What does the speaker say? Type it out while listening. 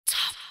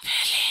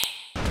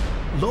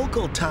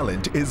Local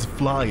talent is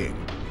flying.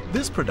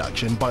 This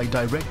production by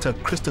director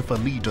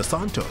Christopher-Lee Dos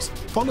Santos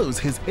follows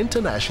his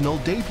international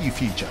debut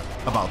feature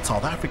about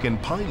South African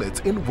pilots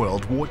in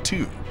World War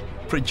II.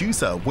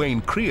 Producer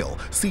Wayne Creel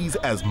sees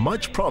as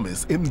much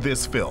promise in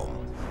this film.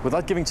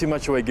 Without giving too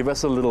much away, give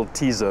us a little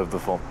teaser of the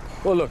film.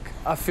 Well, look,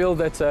 I feel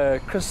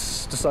that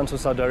Chris Dos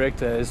Santos, our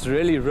director, has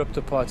really ripped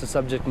apart a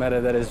subject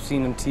matter that has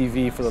been on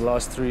TV for the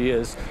last 3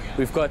 years.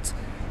 We've got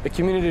a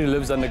community who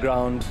lives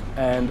underground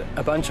and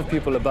a bunch of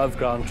people above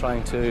ground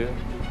trying to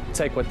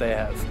take what they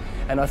have.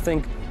 And I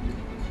think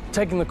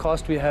taking the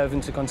cast we have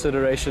into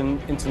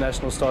consideration,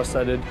 international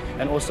star-studded,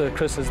 and also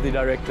Chris as the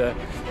director,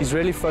 he's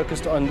really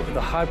focused on the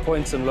high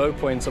points and low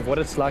points of what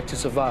it's like to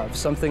survive,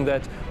 something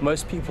that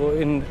most people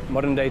in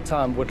modern day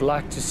time would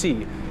like to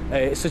see.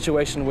 A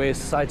situation where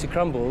society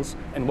crumbles,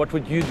 and what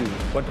would you do?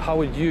 How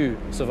would you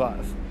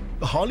survive?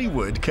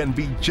 Hollywood can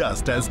be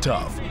just as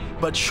tough,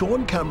 but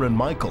Sean Cameron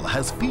Michael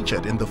has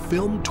featured in the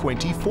film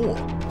 24,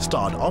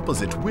 starred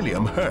opposite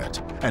William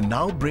Hurt, and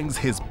now brings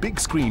his big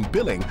screen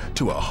billing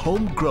to a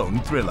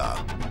homegrown thriller.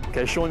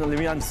 Okay, Sean, let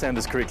me understand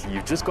this correctly.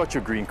 You've just got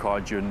your green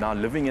card, you're now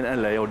living in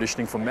LA,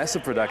 auditioning for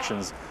massive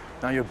productions.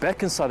 Now you're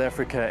back in South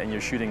Africa and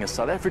you're shooting a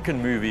South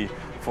African movie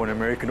for an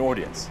American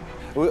audience.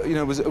 Well, you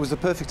know, it was the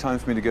perfect time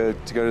for me to go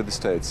to the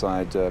States. I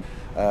had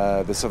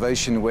the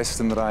Salvation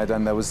Western that I had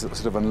done. That was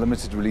sort of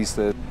unlimited release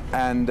there.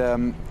 And I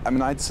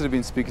mean, I'd sort of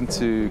been speaking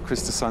to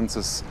Chris Dos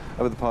Santos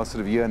over the past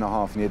sort of year and a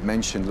half, and he had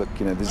mentioned, look,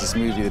 you know, there's this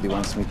movie that he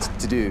wants me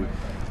to do.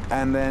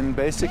 And then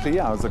basically,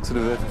 yeah, I was like sort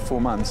of there for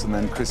 4 months, and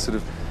then Chris sort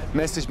of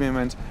messaged me and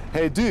went,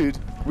 hey, dude,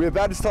 we're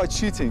about to start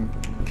shooting.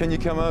 Can you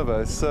come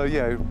over? So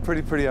yeah,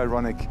 pretty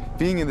ironic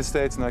being in the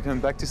States and I coming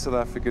back to South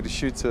Africa to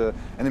shoot an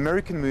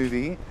American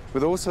movie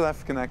with all South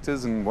African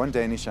actors and one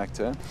Danish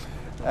actor.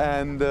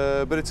 And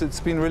but it's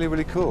been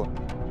really cool.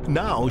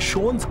 Now,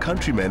 Sean's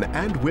countrymen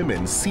and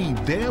women see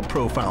their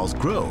profiles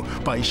grow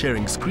by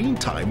sharing screen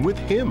time with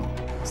him.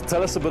 So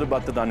tell us a bit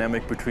about the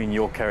dynamic between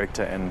your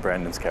character and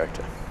Brandon's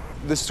character.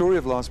 The story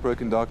of Last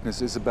Broken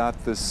Darkness is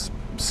about this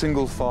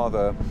single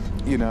father,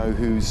 you know,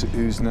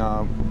 who's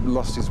now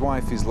lost his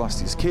wife, he's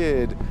lost his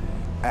kid,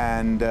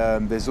 and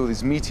there's all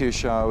these meteor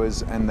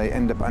showers and they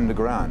end up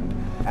underground.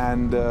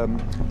 And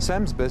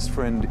Sam's best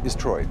friend is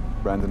Troy,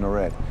 Brandon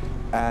Ored.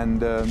 And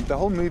the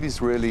whole movie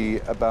is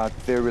really about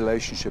their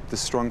relationship, the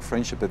strong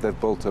friendship that they've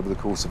built over the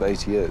course of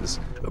 8 years.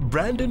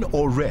 Brandon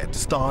Ored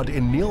starred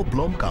in Neil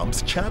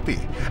Blomkamp's Chappie,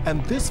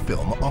 and this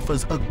film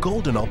offers a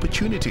golden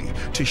opportunity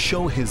to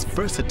show his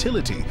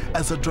versatility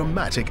as a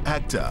dramatic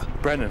actor.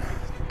 Brandon,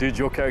 dude,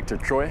 your character,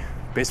 Troy,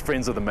 best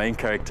friends of the main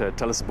character.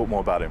 Tell us a bit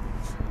more about him.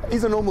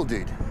 He's a normal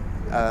dude,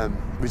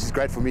 which is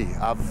great for me.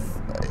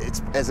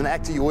 As an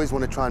actor, you always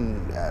want to try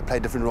and play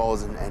different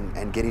roles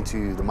and get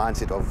into the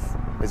mindset of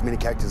as many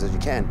characters as you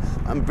can.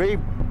 I'm very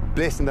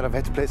blessed in that I've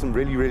had to play some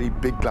really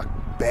big, like,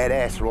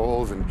 badass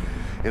roles and,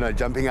 you know,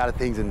 jumping out of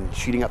things and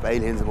shooting up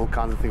aliens and all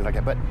kinds of things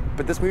like that.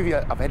 But this movie,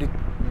 I've had to,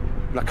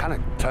 like, kind of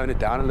tone it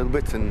down a little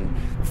bit and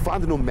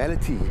find the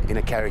normality in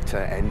a character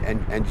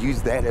and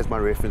use that as my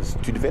reference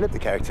to develop the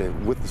character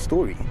with the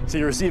story. So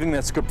you're receiving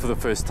that script for the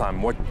first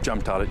time. What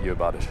jumped out at you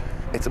about it?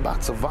 It's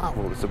about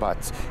survival. It's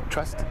about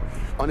trust,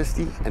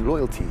 honesty, and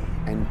loyalty.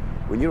 And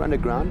when you're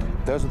underground,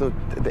 those are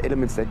the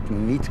elements that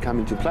need to come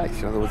into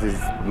place. In other words,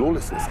 there's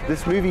lawlessness.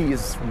 This movie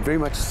is very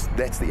much,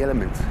 that's the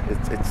element.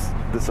 It's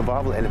the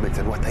survival element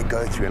and what they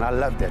go through. And I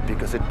love that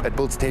because it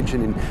builds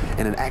tension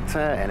in an actor,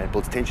 and it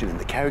builds tension in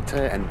the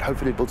character, and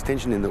hopefully it builds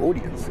tension in the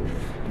audience.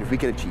 And if we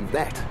can achieve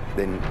that,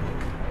 then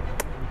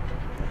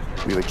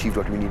we've achieved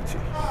what we needed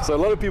to. So a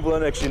lot of people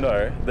don't actually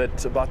know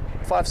that about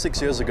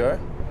 5-6 years ago,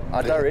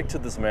 I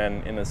directed this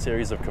man in a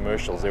series of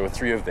commercials. There were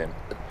 3 of them.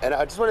 And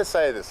I just want to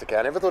say this, okay?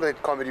 I never thought I'd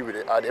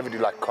ever do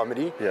like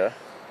comedy. Yeah.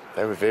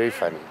 They were very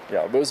funny.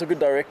 Yeah, but it was a good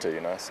director,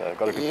 you know, so I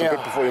got a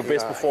good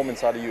best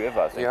performance out of you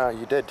ever, I think. Yeah,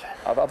 you did.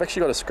 I've actually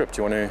got a script.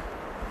 You want to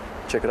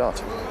check it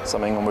out?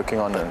 Something I'm working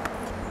on. And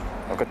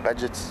I've got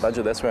Budget,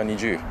 that's where I need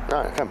you.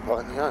 No, come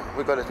on. Yeah,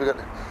 we got it.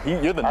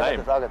 You're the name.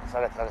 I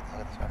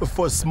got this.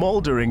 For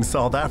smoldering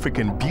South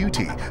African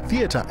beauty,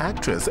 theatre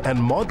actress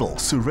and model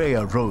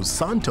Soraya Rose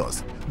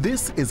Santos,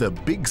 this is a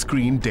big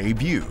screen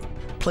debut,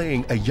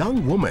 playing a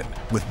young woman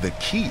with the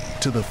key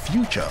to the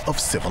future of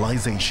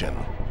civilization.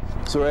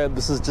 Soraya,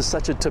 this is just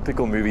such a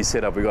typical movie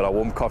setup. We've got our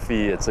warm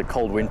coffee, it's a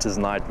cold winter's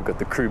night, we've got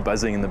the crew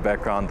buzzing in the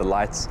background, the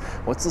lights.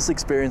 What's this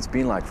experience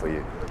been like for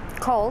you?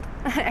 Cold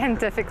and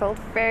difficult,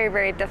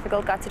 very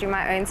difficult. Got to do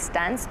my own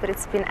stunts, but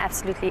it's been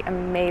absolutely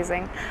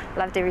amazing.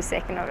 Loved every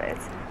second of it.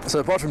 So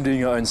apart from doing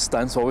your own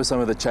stunts, what were some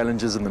of the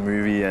challenges in the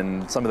movie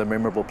and some of the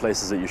memorable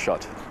places that you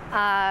shot?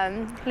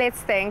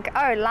 Let's think.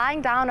 Oh,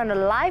 lying down on a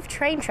live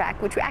train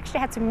track, which we actually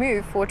had to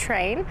move for a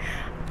train.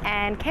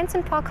 and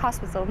Kenton Park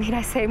Hospital. Need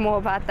I say more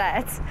about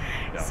that?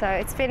 Yeah. So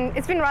it's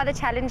been rather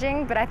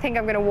challenging, but I think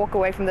I'm going to walk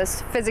away from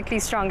this physically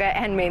stronger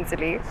and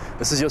mentally.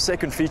 This is your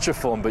second feature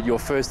film, but your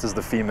first as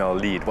the female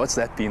lead. What's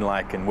that been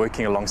like, and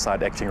working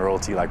alongside acting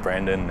royalty like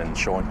Brandon and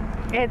Sean?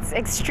 It's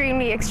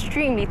extremely,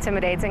 extremely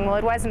intimidating. Well,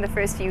 it was in the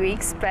first few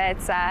weeks, but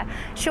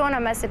Sean, I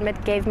must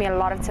admit, gave me a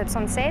lot of tips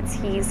on sets.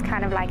 He's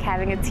kind of like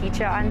having a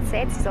teacher on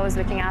sets. He's always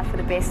looking out for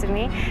the best of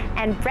me.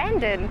 And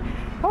Brandon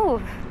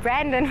was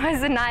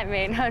a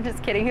nightmare. No, I'm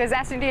just kidding. He was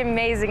absolutely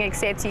amazing,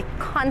 except he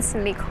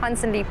constantly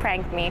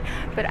pranked me.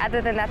 But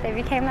other than that, they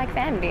became like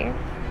family.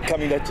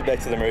 Coming back to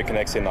the American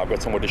accent, I've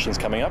got some auditions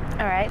coming up.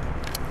 All right.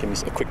 Give me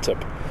a quick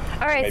tip.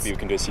 All right. Maybe we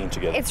can do a scene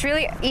together. It's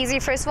really easy.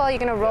 First of all, you're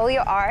going to roll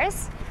your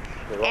R's.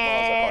 The roll R's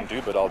I can't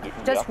do, but I'll do.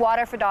 Just yeah.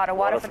 water for daughter,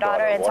 water for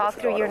daughter, and talk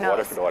through your nose.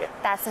 Water for daughter.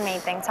 That's the main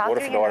thing. Talk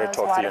Water through for your daughter, nose,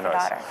 talk water through for your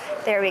nose.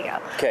 daughter. There we go.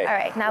 Okay. All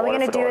right, now we're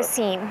going to do a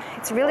scene.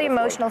 It's a really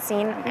emotional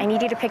scene. I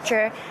need you to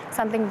picture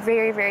something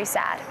very, very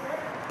sad.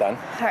 Done.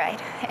 All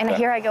right, and Okay.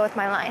 here I go with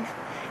my line.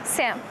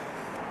 Sam,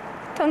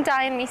 don't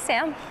die on me,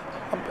 Sam.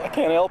 I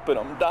can't help it.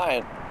 I'm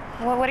dying.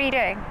 What are you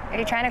doing? Are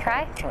you trying to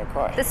cry? I'm trying to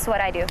cry. This is what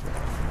I do.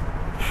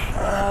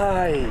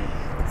 Aye.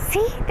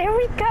 See, there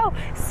we go.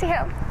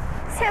 Sam,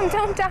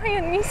 don't die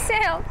on me,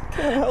 Sam.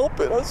 Can't help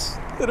it.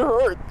 It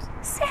hurts.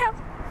 Sam.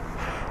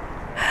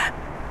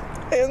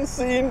 End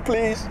scene,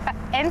 please.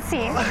 End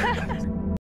scene.